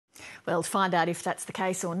Well, to find out if that's the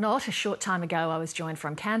case or not, a short time ago I was joined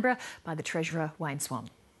from Canberra by the Treasurer Wayne Swan.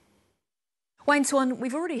 Wayne Swan,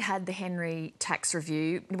 we've already had the Henry tax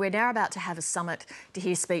review. We're now about to have a summit to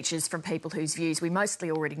hear speeches from people whose views we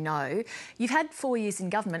mostly already know. You've had 4 years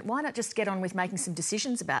in government. Why not just get on with making some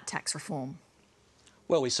decisions about tax reform?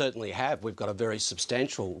 Well, we certainly have. We've got a very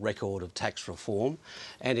substantial record of tax reform,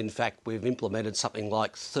 and in fact we've implemented something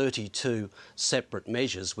like 32 separate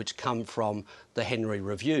measures which come from the Henry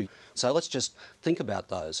Review. So let's just think about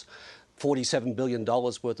those. $47 billion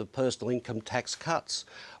worth of personal income tax cuts.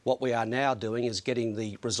 What we are now doing is getting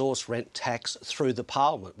the resource rent tax through the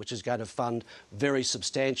Parliament, which is going to fund very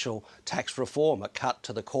substantial tax reform, a cut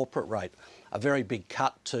to the corporate rate, a very big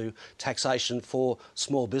cut to taxation for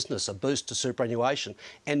small business, a boost to superannuation,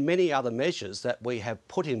 and many other measures that we have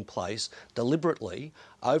put in place deliberately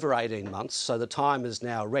over 18 months. So the time is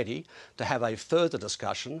now ready to have a further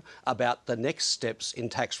discussion about the next steps in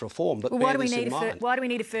tax reform. But why do we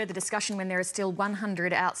need a further discussion when there are still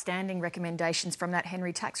 100 outstanding recommendations from that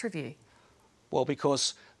Henry tax review? Well,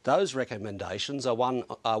 because those recommendations are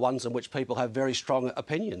ones in which people have very strong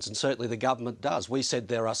opinions, and certainly the government does. We said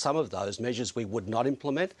there are some of those measures we would not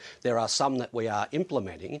implement. There are some that we are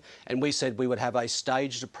implementing, and we said we would have a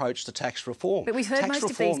staged approach to tax reform. But we've heard most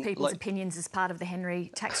of these people's opinions as part of the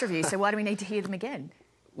Henry tax review, so why do we need to hear them again?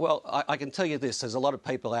 Well, I can tell you this, there's a lot of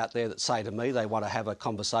people out there that say to me they want to have a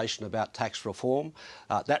conversation about tax reform.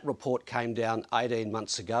 That report came down 18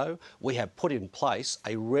 months ago. We have put in place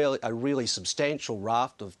a really substantial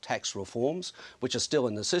raft of tax reforms, which are still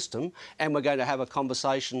in the system, and we're going to have a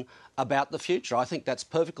conversation about the future. I think that's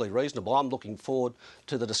perfectly reasonable. I'm looking forward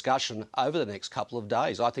to the discussion over the next couple of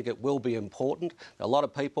days. I think it will be important. A lot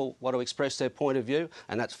of people want to express their point of view,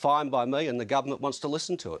 and that's fine by me, and the government wants to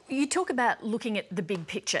listen to it. You talk about looking at the big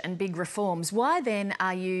picture and big reforms. Why then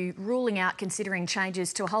are you ruling out considering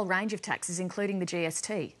changes to a whole range of taxes, including the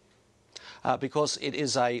GST? Because it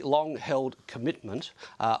is a long-held commitment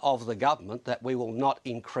of the government that we will not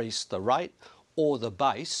increase the rate or the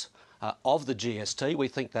base of the GST. We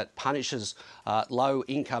think that punishes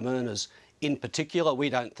low-income earners in particular. We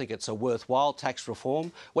don't think it's a worthwhile tax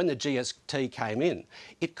reform. When the GST came in,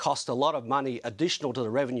 it cost a lot of money additional to the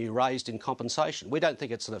revenue raised in compensation. We don't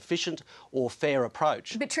think it's an efficient or fair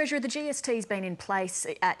approach. But, Treasurer, the GST's been in place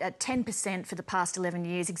at 10% for the past 11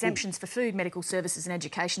 years. Exemptions for food, medical services and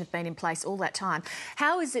education have been in place all that time.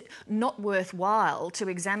 How is it not worthwhile to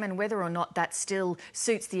examine whether or not that still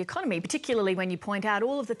suits the economy, particularly when you point out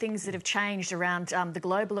all of the things that have changed around the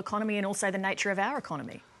global economy and also the nature of our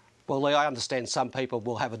economy? Well, Lee, I understand some people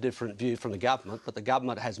will have a different view from the government, but the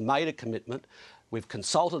government has made a commitment. We've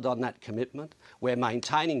consulted on that commitment. We're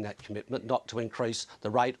maintaining that commitment not to increase the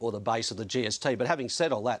rate or the base of the GST. But having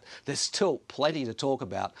said all that, there's still plenty to talk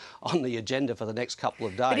about on the agenda for the next couple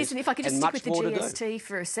of days. But if I could just stick with the GST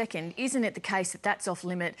for a second, isn't it the case that that's off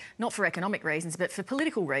limit, not for economic reasons, but for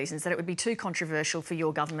political reasons, that it would be too controversial for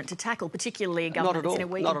your government to tackle, particularly a government that's in a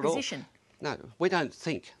weaker position? No, we don't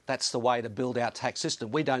think that's the way to build our tax system.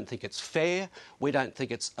 We don't think it's fair. We don't think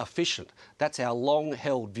it's efficient. That's our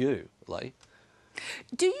long-held view, Lee.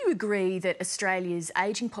 Do you agree that Australia's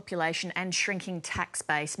ageing population and shrinking tax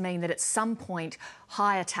base mean that at some point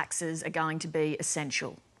higher taxes are going to be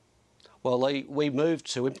essential? Well, Lee, we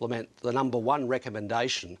moved to implement the number one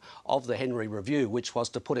recommendation of the Henry Review, which was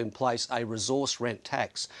to put in place a resource rent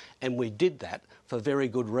tax, and we did that for very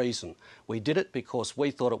good reason. We did it because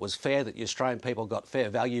we thought it was fair that the Australian people got fair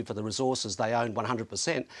value for the resources they owned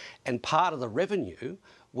 100%, and part of the revenue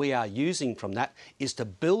we are using from that is to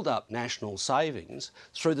build up national savings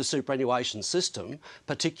through the superannuation system,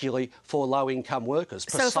 particularly for low-income workers.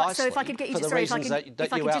 So if I could get you to,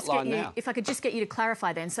 if I could just get you to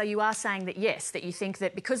clarify then, so you are saying that yes, that you think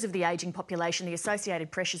that because of the ageing population, the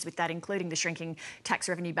associated pressures with that, including the shrinking tax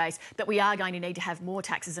revenue base, that we are going to need to have more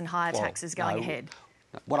taxes and higher taxes going ahead?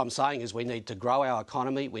 What I'm saying is we need to grow our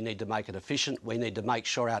economy, we need to make it efficient, we need to make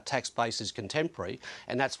sure our tax base is contemporary,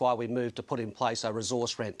 and that's why we moved to put in place a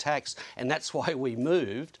resource rent tax, and that's why we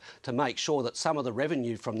moved to make sure that some of the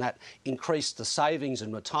revenue from that increased the savings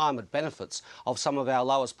and retirement benefits of some of our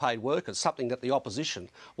lowest paid workers, something that the opposition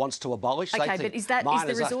wants to abolish. OK, but is the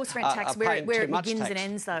resource rent tax where it begins and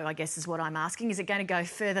ends, though, I guess is what I'm asking? Is it going to go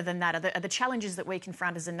further than that? Are the challenges that we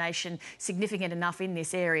confront as a nation significant enough in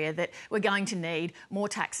this area that we're going to need more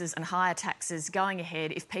taxes and higher taxes going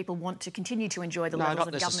ahead if people want to continue to enjoy the levels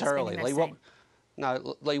of government spending they've seen?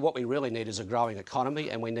 No, Lee, what we really need is a growing economy,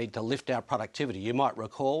 and we need to lift our productivity. You might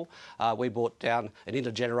recall we brought down an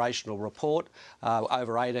intergenerational report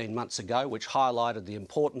over 18 months ago which highlighted the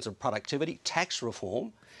importance of productivity. Tax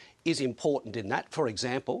reform is important in that. For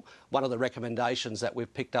example, one of the recommendations that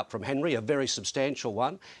we've picked up from Henry, a very substantial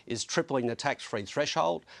one, is tripling the tax-free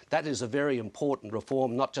threshold. That is a very important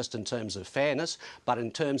reform, not just in terms of fairness, but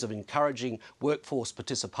in terms of encouraging workforce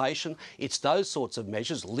participation. It's those sorts of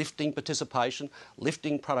measures, lifting participation,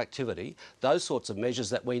 lifting productivity, those sorts of measures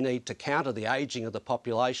that we need to counter the ageing of the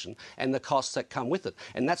population and the costs that come with it.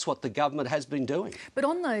 And that's what the government has been doing. But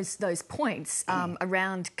on those points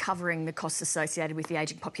around covering the costs associated with the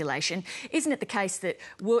ageing population, isn't it the case that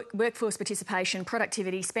workforce participation,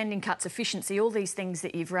 productivity, spending cuts, efficiency, all these things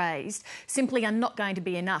that you've raised simply are not going to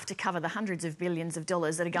be enough to cover the hundreds of billions of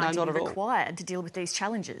dollars that are going to be required to deal with these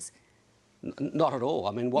challenges? Not at all.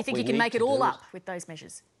 I mean, you think you can make it all up with those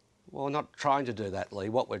measures? Well, we're not trying to do that, Lee.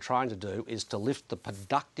 What we're trying to do is to lift the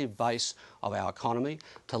productive base of our economy,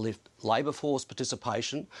 to lift labour force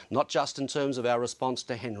participation, not just in terms of our response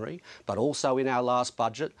to Henry, but also in our last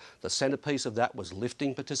budget. The centrepiece of that was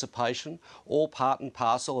lifting participation, all part and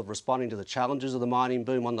parcel of responding to the challenges of the mining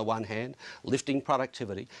boom on the one hand, lifting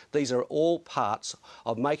productivity. These are all parts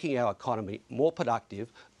of making our economy more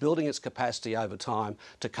productive, building its capacity over time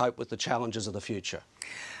to cope with the challenges of the future.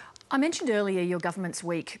 I mentioned earlier your government's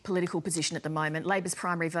weak political position at the moment. Labor's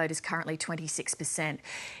primary vote is currently 26%.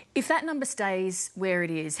 If that number stays where it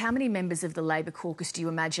is, how many members of the Labor caucus do you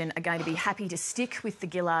imagine are going to be happy to stick with the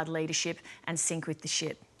Gillard leadership and sink with the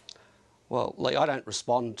ship? Well, Lee, I don't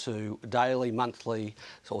respond to daily, monthly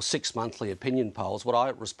or 6 monthly opinion polls. What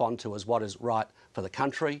I respond to is what is right for the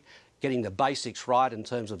country. Getting the basics right in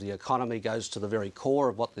terms of the economy goes to the very core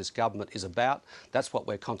of what this government is about. That's what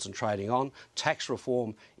we're concentrating on. Tax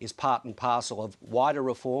reform is part and parcel of wider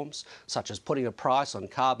reforms, such as putting a price on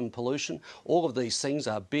carbon pollution. All of these things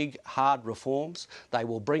are big, hard reforms. They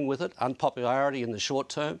will bring with it unpopularity in the short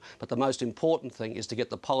term, but the most important thing is to get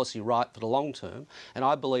the policy right for the long term. And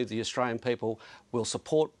I believe the Australian people will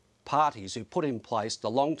support parties who put in place the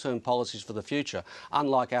long-term policies for the future,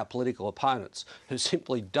 unlike our political opponents who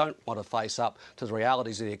simply don't want to face up to the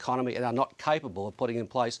realities of the economy and are not capable of putting in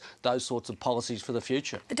place those sorts of policies for the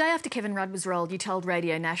future. The day after Kevin Rudd was rolled, you told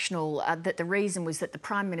Radio National that the reason was that the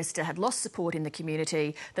Prime Minister had lost support in the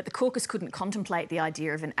community, that the caucus couldn't contemplate the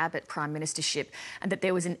idea of an Abbott Prime Ministership, and that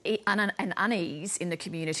there was an unease in the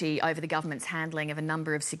community over the government's handling of a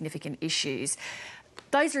number of significant issues.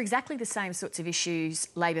 Those are exactly the same sorts of issues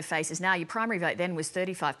Labor faces now. Your primary vote then was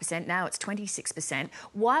 35%, now it's 26%.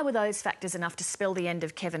 Why were those factors enough to spell the end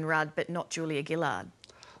of Kevin Rudd but not Julia Gillard?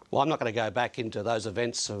 Well, I'm not going to go back into those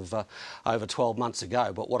events of over 12 months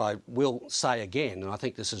ago, but what I will say again, and I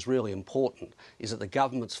think this is really important, is that the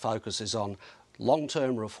government's focus is on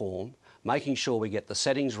long-term reform, making sure we get the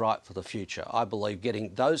settings right for the future. I believe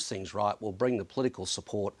getting those things right will bring the political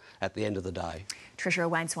support at the end of the day. Treasurer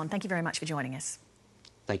Wayne Swan, thank you very much for joining us.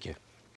 Thank you.